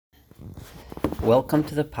Welcome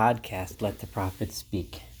to the podcast, Let the Prophet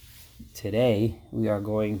Speak. Today we are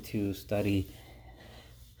going to study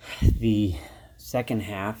the second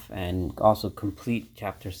half and also complete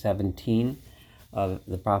chapter 17 of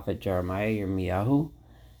the prophet Jeremiah, Yirmiyahu.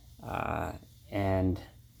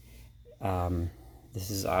 This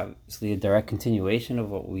is obviously a direct continuation of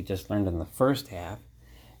what we just learned in the first half.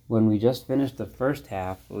 When we just finished the first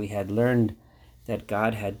half, we had learned that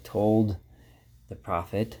God had told the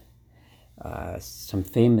prophet some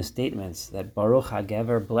famous statements that Baruch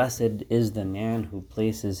HaGever, blessed is the man who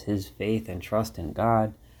places his faith and trust in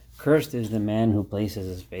God. Cursed is the man who places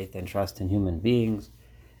his faith and trust in human beings.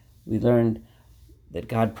 We learned that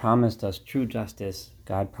God promised us true justice.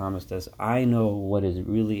 God promised us, I know what is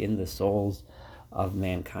really in the souls of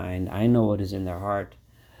mankind. I know what is in their heart.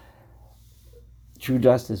 True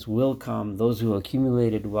justice will come. Those who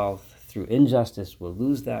accumulated wealth through injustice will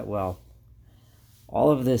lose that wealth. All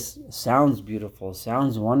of this sounds beautiful,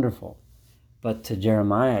 sounds wonderful, but to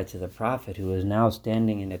Jeremiah, to the prophet, who is now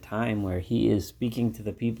standing in a time where he is speaking to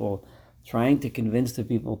the people, trying to convince the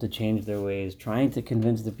people to change their ways, trying to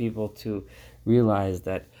convince the people to realize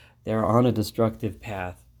that they're on a destructive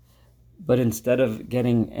path. But instead of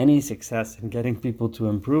getting any success and getting people to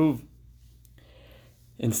improve,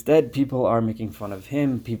 instead people are making fun of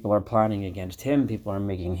him, people are plotting against him, people are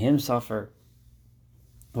making him suffer.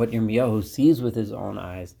 What Yirmiyahu sees with his own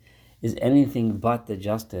eyes is anything but the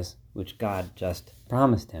justice which God just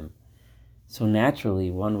promised him. So naturally,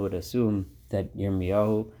 one would assume that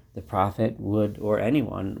Yirmiyahu, the prophet, would, or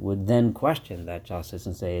anyone, would then question that justice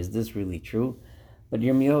and say, is this really true? But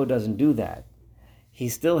Yirmiyahu doesn't do that. He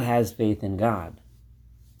still has faith in God.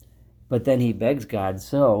 But then he begs God,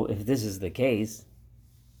 so if this is the case,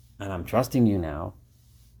 and I'm trusting you now,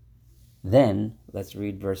 then, let's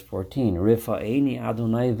read verse 14. Rifa'eni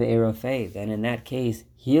Adonai ve'erafei. Then in that case,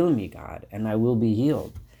 heal me, God, and I will be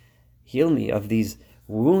healed. Heal me of these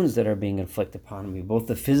wounds that are being inflicted upon me, both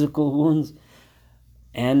the physical wounds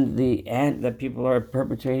and that people are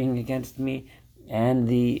perpetrating against me, and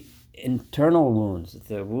the internal wounds,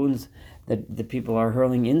 the wounds that the people are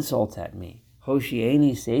hurling insults at me.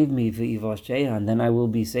 Hoshi'eni, save me, ve'ivashehan, then I will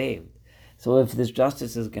be saved. So if this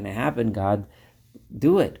justice is going to happen, God,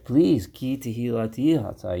 do it, please. Ki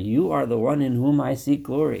tehilati. You are the one in whom I seek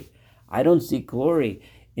glory. I don't seek glory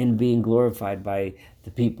in being glorified by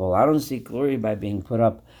the people. I don't seek glory by being put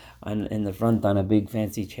up in the front on a big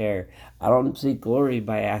fancy chair. I don't seek glory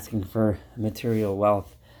by asking for material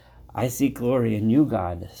wealth. I seek glory in you,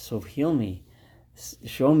 God. So heal me.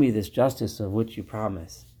 Show me this justice of which you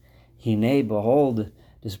promise. Hine, behold,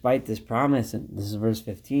 despite this promise, and this is verse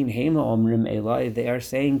 15, Hema omrim Eloi, they are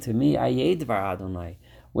saying to me, Ayeh dvar Adonai.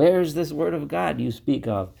 Where is this word of God you speak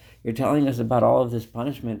of? You're telling us about all of this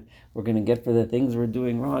punishment we're going to get for the things we're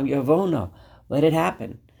doing wrong. Yavono, let it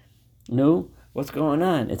happen. No, what's going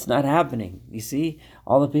on? It's not happening. You see,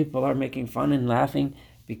 all the people are making fun and laughing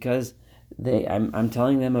because I'm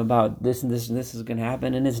telling them about this and this and this is going to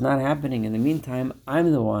happen, and it's not happening. In the meantime,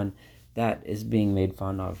 I'm the one that is being made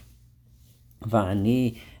fun of.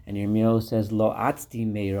 Va'ani, and Yirmiyahu says, Lo atzti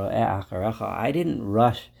me'ro'eh acharecha. I didn't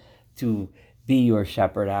rush to be your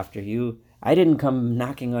shepherd after you. I didn't come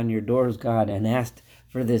knocking on your doors, God, and asked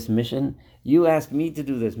for this mission. You asked me to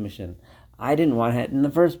do this mission. I didn't want it in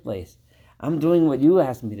the first place. I'm doing what you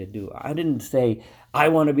asked me to do. I didn't say, I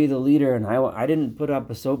want to be the leader, and I didn't put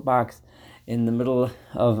up a soapbox in the middle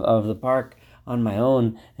of the park on my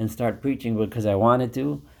own and start preaching because I wanted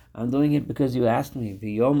to. I'm doing it because you asked me.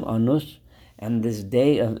 V'yom anush. And this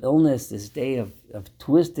day of illness, this day of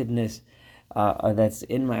twistedness that's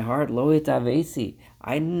in my heart, lo itavesi.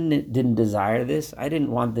 I didn't desire this. I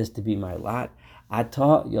didn't want this to be my lot.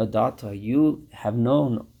 Ata yodata, you have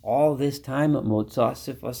known all this time at Motzah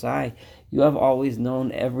Sifasai. You have always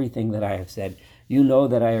known everything that I have said. You know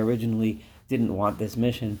that I originally didn't want this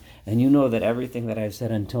mission, and you know that everything that I've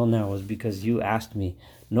said until now was because you asked me.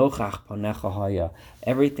 Nochach panecha haya.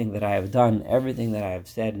 Everything that I have done, everything that I have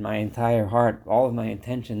said, my entire heart, all of my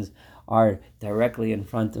intentions are directly in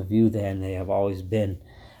front of you, and they have always been.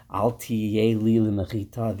 Al tiyeh li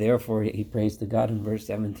lemechita. Therefore, he prays to God in verse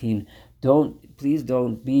 17. Please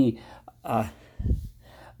don't be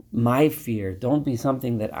my fear. Don't be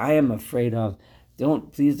something that I am afraid of.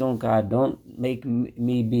 Please don't, God, don't make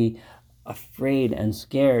me be afraid and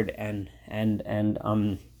scared and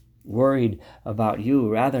worried about you.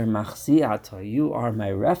 Rather, machsiata, you are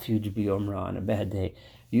my refuge biyomra, on a bad day.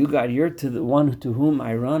 You, God, you're to the one to whom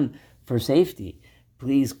I run for safety.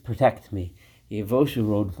 Please protect me. Yevosha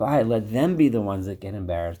road vai. Let them be the ones that get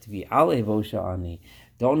embarrassed. Vi al evosha ani.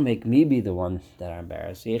 Don't make me be the one that are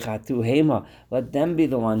embarrassed. Let them be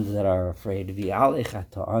the ones that are afraid.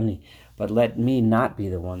 But let me not be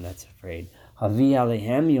the one that's afraid. Bring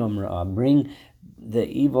the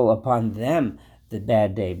evil upon them, the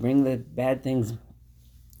bad day. Bring the bad things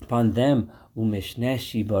upon them. And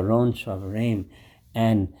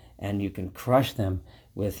you can crush them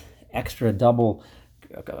with extra double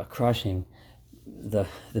crushing the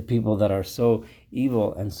people that are so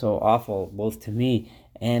evil and so awful, both to me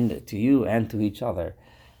and to you and to each other.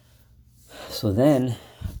 So then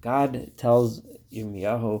God tells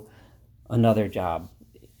Yirmiyahu another job.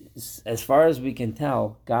 As far as we can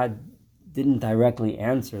tell, God didn't directly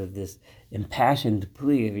answer this impassioned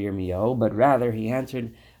plea of Yirmiyahu, but rather he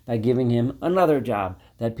answered by giving him another job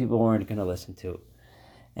that people weren't going to listen to.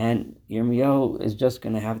 And Yirmiyahu is just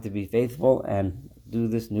going to have to be faithful and do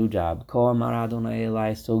this new job.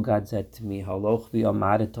 So God said to me,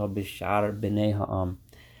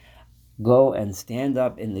 go and stand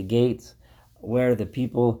up in the gates where the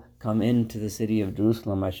people come into the city of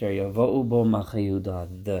Jerusalem,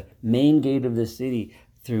 the main gate of the city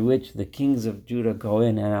through which the kings of Judah go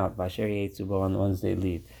in and out, on the ones they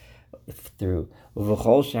leave through,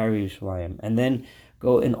 and then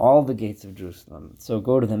go in all the gates of Jerusalem. So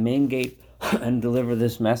go to the main gate and deliver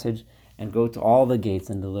this message, and go to all the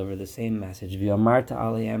gates and deliver the same message.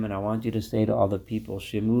 And I want you to say to all the people,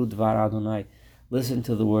 Shemu Dvar Adonai, listen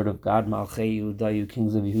to the word of God, Malchei Yehuda, you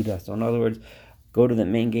kings of Yehuda. So in other words, go to the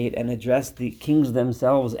main gate and address the kings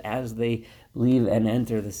themselves as they leave and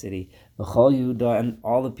enter the city. V'chol Yehuda, and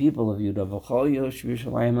all the people of Yehuda. V'chol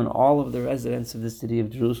Yerushalayim, and all of the residents of the city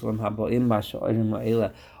of Jerusalem. Haboim b'sha'orim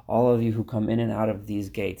ha'ela, all of you who come in and out of these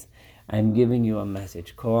gates. I am giving you a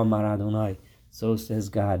message. Ko amar Adonai, so says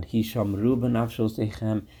God. Hishamru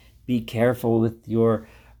b'nafshosechem, be careful with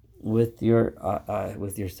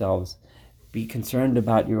yourselves. Be concerned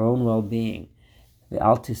about your own well-being.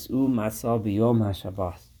 Ve'al tis'u masah b'yom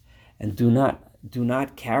haShabbat, and do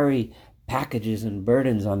not carry packages and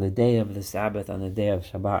burdens on the day of the Sabbath, on the day of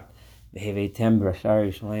Shabbat. Ve'hevetem b'shar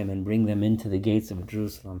Yerushalayim, and bring them into the gates of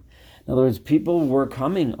Jerusalem. In other words, people were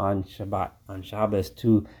coming on Shabbat, on Shabbos,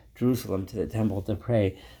 to Jerusalem, to the temple to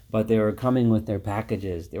pray, but they were coming with their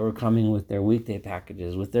packages. They were coming with their weekday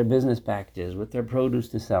packages, with their business packages, with their produce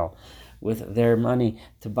to sell, with their money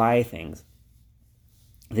to buy things.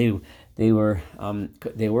 They were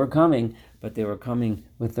coming, but they were coming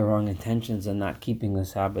with the wrong intentions and not keeping the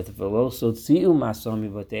Sabbath.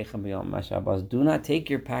 Do not take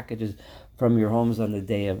your packages from your homes on the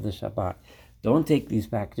day of the Shabbat. Don't take these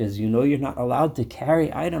packages. You know you're not allowed to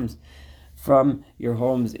carry items from your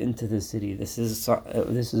homes into the city. This is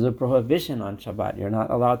a prohibition on Shabbat. You're not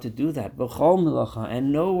allowed to do that.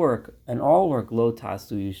 And no work, and all work, lo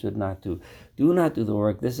tasu, you should not do. Do not do the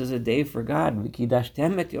work. This is a day for God.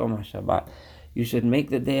 You should make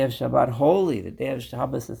the day of Shabbat holy. The day of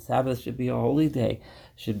Shabbos, the Sabbath, should be a holy day.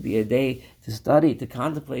 Should be a day to study, to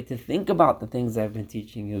contemplate, to think about the things I've been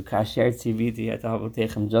teaching you. Just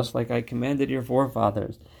like I commanded your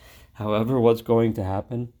forefathers. However, what's going to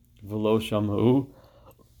happen? V'lo shama'u,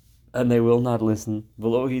 and they will not listen.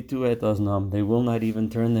 V'lo hitu et oznam, they will not even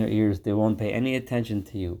turn their ears. They won't pay any attention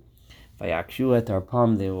to you. Vayakshu et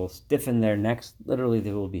arpam, they will stiffen their necks. Literally,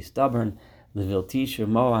 they will be stubborn. Levilti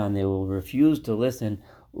shemoa, and they will refuse to listen.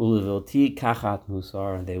 Ulevilti kachat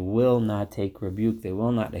musar, and they will not take rebuke. They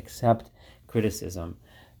will not accept criticism.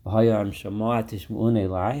 V'hayam shemoa tishmu'un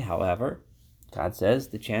elai. However, God says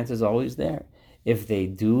the chance is always there. If they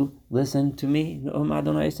do listen to me,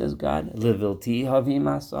 Adonai says God, Levilti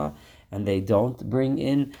havimasa, and they don't bring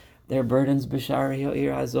in their burdens, b'shari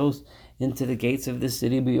ha'ir hazos, into the gates of the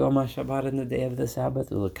city, b'yom HaShabbat, in the day of the Sabbath,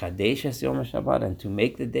 u'lekadesh es yom HaShabbat, and to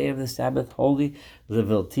make the day of the Sabbath holy,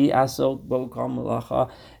 Levilti asot bo kol melacha,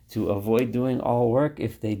 to avoid doing all work.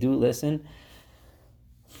 If they do listen,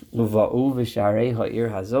 uva'u v'sharei ha'ir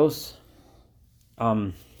hazos,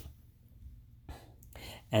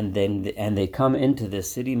 and they come into the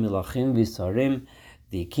city, milachim v'sarim,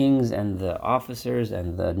 the kings and the officers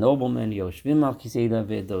and the noblemen, yoshvim al kisei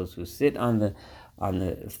David, those who sit on the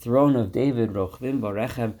throne of David, rochvim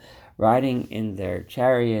barechev, riding in their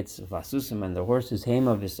chariots, vasusim, and the horses,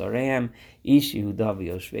 hema v'sareim, ish Yehuda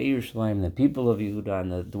v'yoshvei Yerushalayim, the people of Yehuda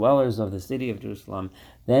and the dwellers of the city of Jerusalem,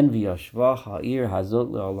 then v'yoshva ha'ir hazot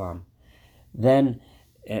le'olam. Then,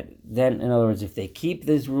 in other words, if they keep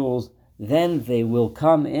these rules, then they will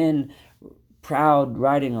come in proud,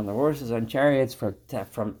 riding on the horses, on chariots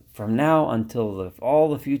from now until all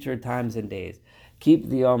the future times and days. Keep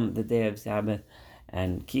the day of Sabbath,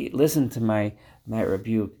 and listen to my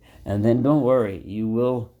rebuke, and then don't worry,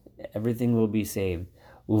 everything will be saved.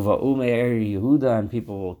 Uva'u me'er Yehuda, and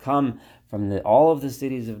people will come from all of the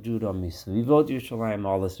cities of Judah, Misvivot Yerushalayim,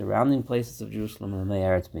 all the surrounding places of Jerusalem, and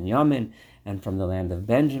Me'eretz Binyamin, and from the land of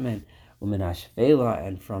Benjamin, Umin Ashvela,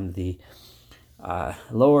 and from the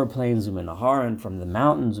lower plains, Umin Ahar, and from the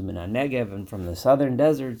mountains, Umin Negev, and from the southern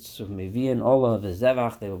deserts, Umevi and Ola of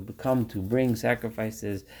Zevach, they will come to bring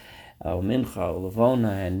sacrifices, Umincha,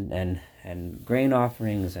 Ulavona, and grain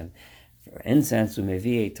offerings, and incense,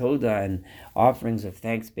 Umevi Toda, and offerings of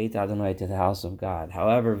thanks, Beit Adonai, to the house of God.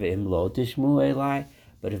 However, Ve'im lo tishmu Eli,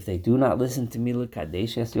 but if they do not listen to me,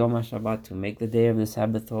 L'kadesh es Yom HaShabbat, to make the day of the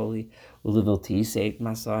Sabbath holy, U'levil tiseit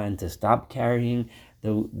masa, and to stop carrying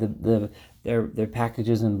their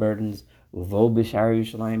packages and burdens, Uvo b'shar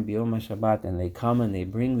Yerushalayim b'Yom HaShabbat, and they come and they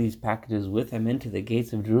bring these packages with them into the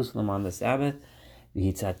gates of Jerusalem on the Sabbath,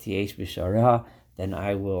 V'hitzati eish b'sharah, then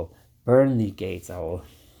I will burn the gates, I will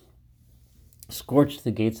scorch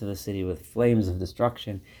the gates of the city with flames of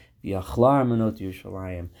destruction, V'yachlar manot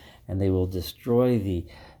Yerushalayim, and they will destroy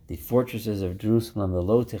the fortresses of Jerusalem, the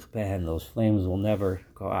lo tichpeh, and those flames will never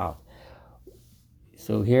go out.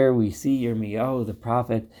 So here we see Yirmiyahu, the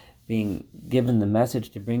prophet, being given the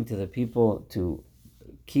message to bring to the people to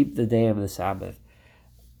keep the day of the Sabbath.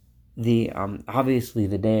 Obviously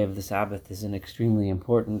the day of the Sabbath is an extremely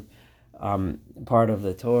important part of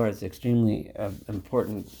the Torah. It's extremely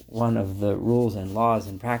important, one of the rules and laws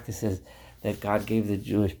and practices that God gave the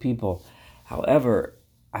Jewish people. However,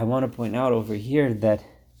 I want to point out over here that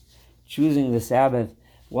choosing the Sabbath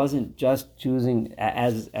wasn't just choosing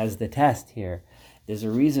as the test here. There's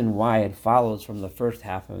a reason why it follows from the first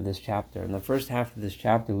half of this chapter. In the first half of this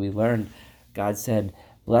chapter, we learned God said,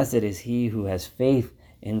 "Blessed is he who has faith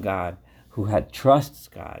in God, who trusts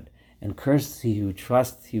God, and cursed is he who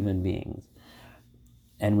trusts human beings."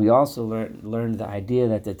 And we also learned the idea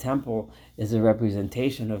that the temple is a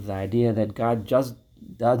representation of the idea that God just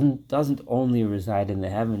doesn't only reside in the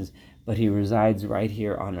heavens, but he resides right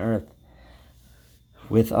here on earth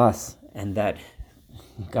with us, and that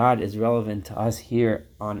God is relevant to us here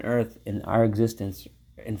on earth in our existence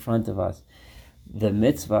in front of us. The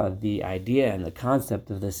mitzvah, the idea and the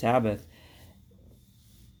concept of the Sabbath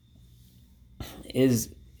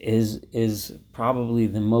is probably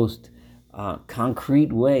the most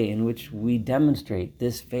concrete way in which we demonstrate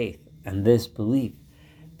this faith and this belief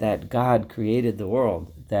that God created the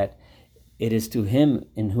world, that it is to him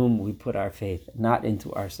in whom we put our faith, not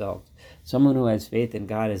into ourselves. Someone who has faith in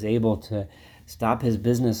God is able to stop his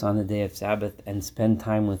business on the day of Sabbath and spend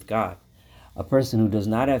time with God. A person who does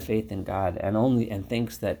not have faith in God and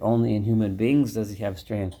thinks that only in human beings does he have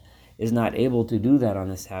strength is not able to do that on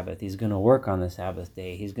the Sabbath. He's going to work on the Sabbath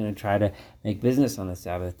day. He's going to try to make business on the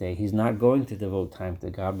Sabbath day. He's not going to devote time to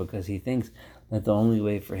God because he thinks that the only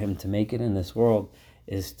way for him to make it in this world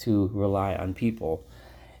is to rely on people.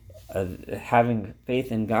 Having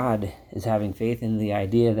faith in God is having faith in the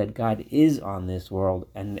idea that God is on this world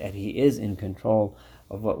and that he is in control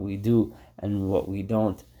of what we do and what we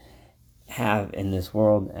don't have in this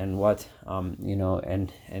world, and what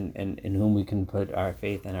and in whom we can put our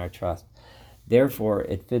faith and our trust. Therefore,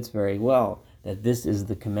 it fits very well that this is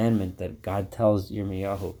the commandment that God tells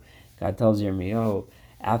Yirmiyahu. God tells Yirmiyahu,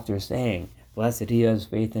 after saying, "Blessed he who has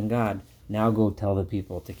faith in God, now go tell the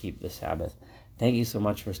people to keep the Sabbath." Thank you so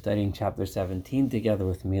much for studying chapter 17 together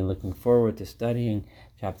with me. Looking forward to studying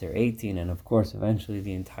chapter 18 and, of course, eventually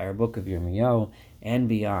the entire book of Yirmiyahu and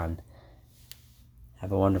beyond.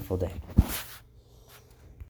 Have a wonderful day.